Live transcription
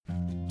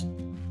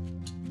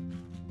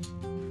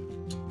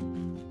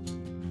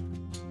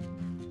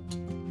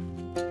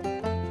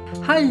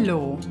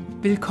Hallo,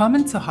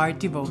 willkommen zur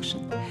Heart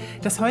Devotion.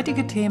 Das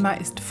heutige Thema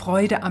ist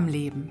Freude am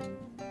Leben.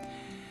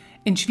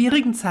 In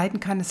schwierigen Zeiten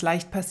kann es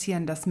leicht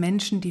passieren, dass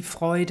Menschen die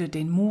Freude,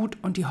 den Mut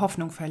und die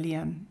Hoffnung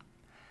verlieren.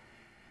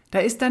 Da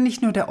ist dann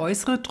nicht nur der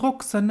äußere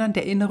Druck, sondern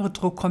der innere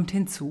Druck kommt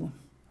hinzu.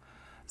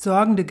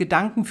 Sorgende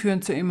Gedanken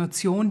führen zu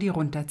Emotionen, die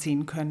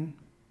runterziehen können.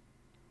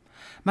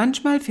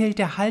 Manchmal fehlt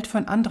der Halt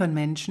von anderen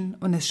Menschen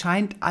und es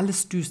scheint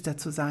alles düster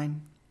zu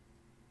sein.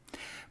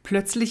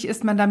 Plötzlich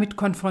ist man damit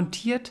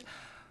konfrontiert,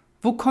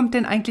 wo kommt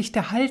denn eigentlich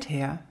der Halt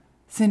her?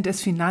 Sind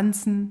es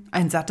Finanzen,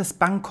 ein sattes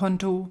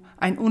Bankkonto,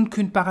 ein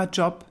unkündbarer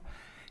Job,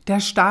 der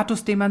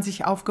Status, den man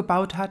sich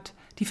aufgebaut hat,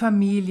 die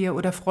Familie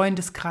oder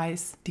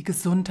Freundeskreis, die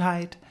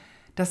Gesundheit,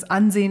 das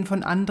Ansehen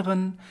von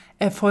anderen,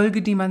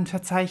 Erfolge, die man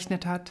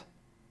verzeichnet hat?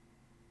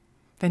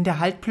 Wenn der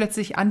Halt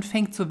plötzlich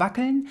anfängt zu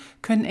wackeln,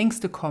 können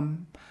Ängste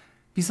kommen.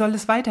 Wie soll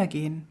es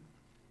weitergehen?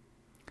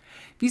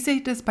 Wie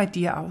sieht es bei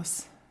dir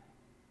aus?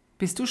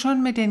 Bist du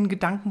schon mit den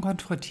Gedanken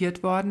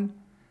konfrontiert worden?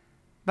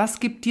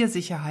 Was gibt dir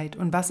Sicherheit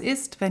und was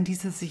ist, wenn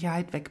diese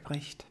Sicherheit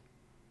wegbricht?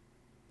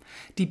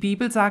 Die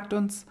Bibel sagt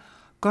uns,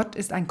 Gott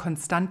ist ein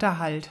konstanter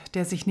Halt,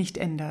 der sich nicht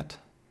ändert.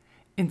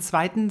 In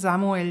 2.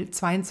 Samuel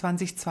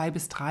 22,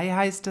 2-3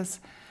 heißt es,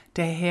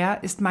 der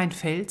Herr ist mein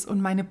Fels und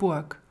meine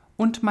Burg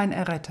und mein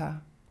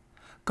Erretter.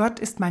 Gott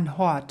ist mein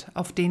Hort,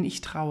 auf den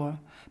ich traue,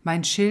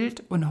 mein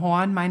Schild und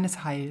Horn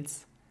meines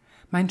Heils,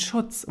 mein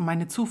Schutz und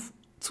meine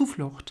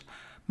Zuflucht,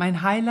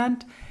 mein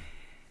Heiland,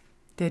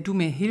 der du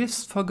mir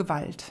hilfst vor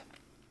Gewalt.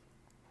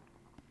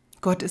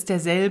 Gott ist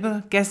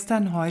derselbe,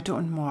 gestern, heute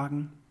und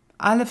morgen.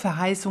 Alle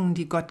Verheißungen,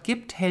 die Gott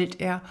gibt, hält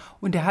er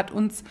und er hat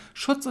uns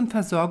Schutz und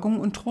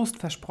Versorgung und Trost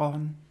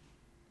versprochen.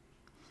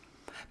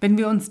 Wenn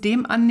wir uns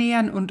dem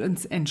annähern und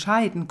uns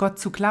entscheiden, Gott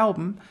zu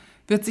glauben,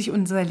 wird sich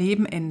unser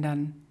Leben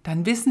ändern.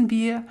 Dann wissen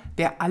wir,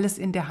 wer alles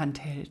in der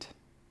Hand hält.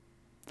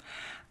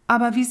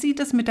 Aber wie sieht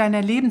es mit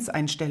deiner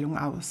Lebenseinstellung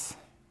aus?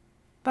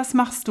 Was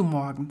machst du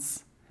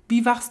morgens?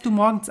 Wie wachst du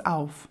morgens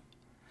auf?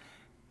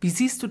 Wie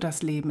siehst du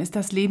das Leben? Ist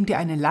das Leben dir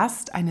eine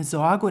Last, eine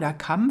Sorge oder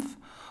Kampf?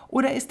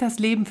 Oder ist das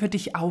Leben für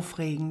dich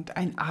aufregend,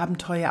 ein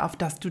Abenteuer, auf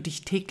das du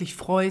dich täglich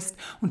freust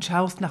und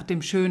schaust nach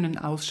dem Schönen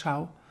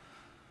Ausschau?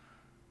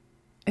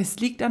 Es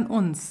liegt an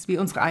uns, wie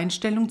unsere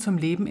Einstellung zum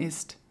Leben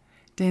ist.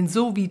 Denn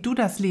so wie du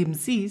das Leben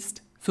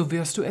siehst, so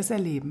wirst du es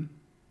erleben.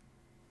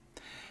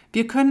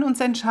 Wir können uns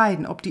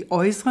entscheiden, ob die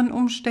äußeren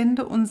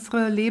Umstände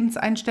unsere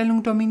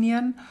Lebenseinstellung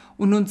dominieren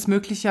und uns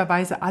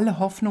möglicherweise alle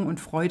Hoffnung und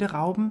Freude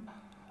rauben,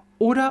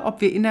 oder ob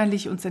wir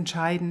innerlich uns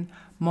entscheiden,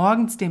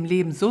 morgens dem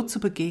Leben so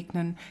zu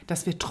begegnen,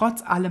 dass wir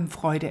trotz allem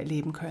Freude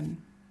erleben können.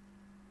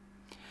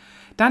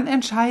 Dann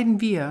entscheiden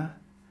wir,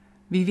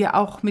 wie wir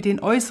auch mit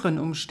den äußeren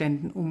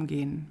Umständen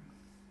umgehen.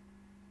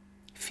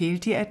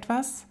 Fehlt dir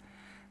etwas,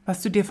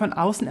 was du dir von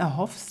außen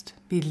erhoffst,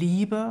 wie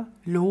Liebe,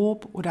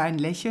 Lob oder ein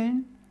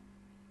Lächeln?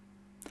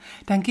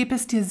 Dann gib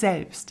es dir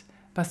selbst,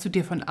 was du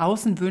dir von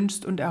außen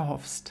wünschst und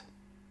erhoffst.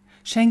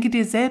 Schenke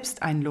dir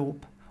selbst ein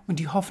Lob und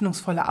die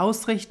hoffnungsvolle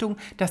Ausrichtung,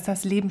 dass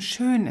das Leben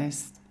schön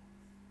ist.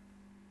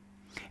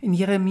 In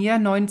Jeremia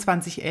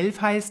 29,11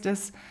 heißt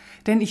es,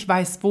 denn ich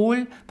weiß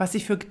wohl, was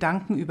ich für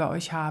Gedanken über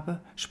euch habe,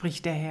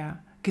 spricht der Herr,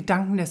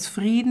 Gedanken des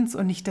Friedens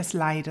und nicht des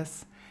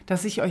Leides,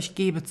 dass ich euch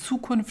gebe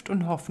Zukunft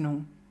und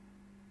Hoffnung.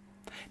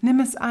 Nimm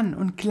es an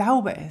und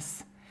glaube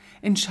es.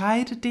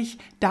 Entscheide dich,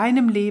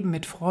 deinem Leben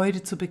mit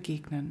Freude zu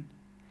begegnen.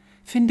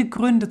 Finde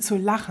Gründe zu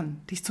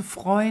lachen, dich zu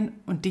freuen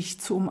und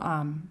dich zu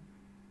umarmen.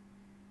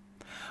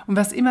 Und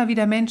was immer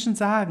wieder Menschen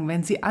sagen,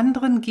 wenn sie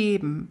anderen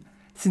geben,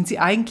 sind sie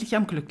eigentlich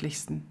am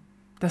glücklichsten.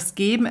 Das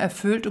Geben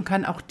erfüllt und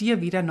kann auch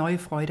dir wieder neue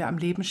Freude am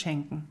Leben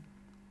schenken.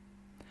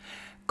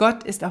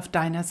 Gott ist auf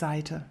deiner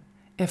Seite.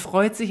 Er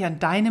freut sich an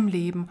deinem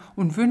Leben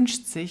und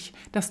wünscht sich,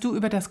 dass du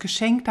über das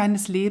Geschenk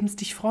deines Lebens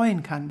dich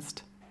freuen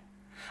kannst.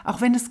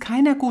 Auch wenn es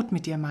keiner gut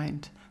mit dir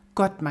meint,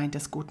 Gott meint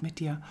es gut mit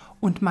dir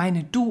und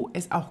meine du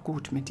es auch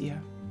gut mit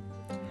dir.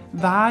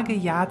 Wage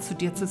Ja zu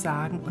dir zu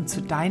sagen und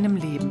zu deinem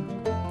Leben.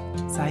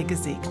 Sei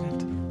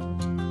gesegnet.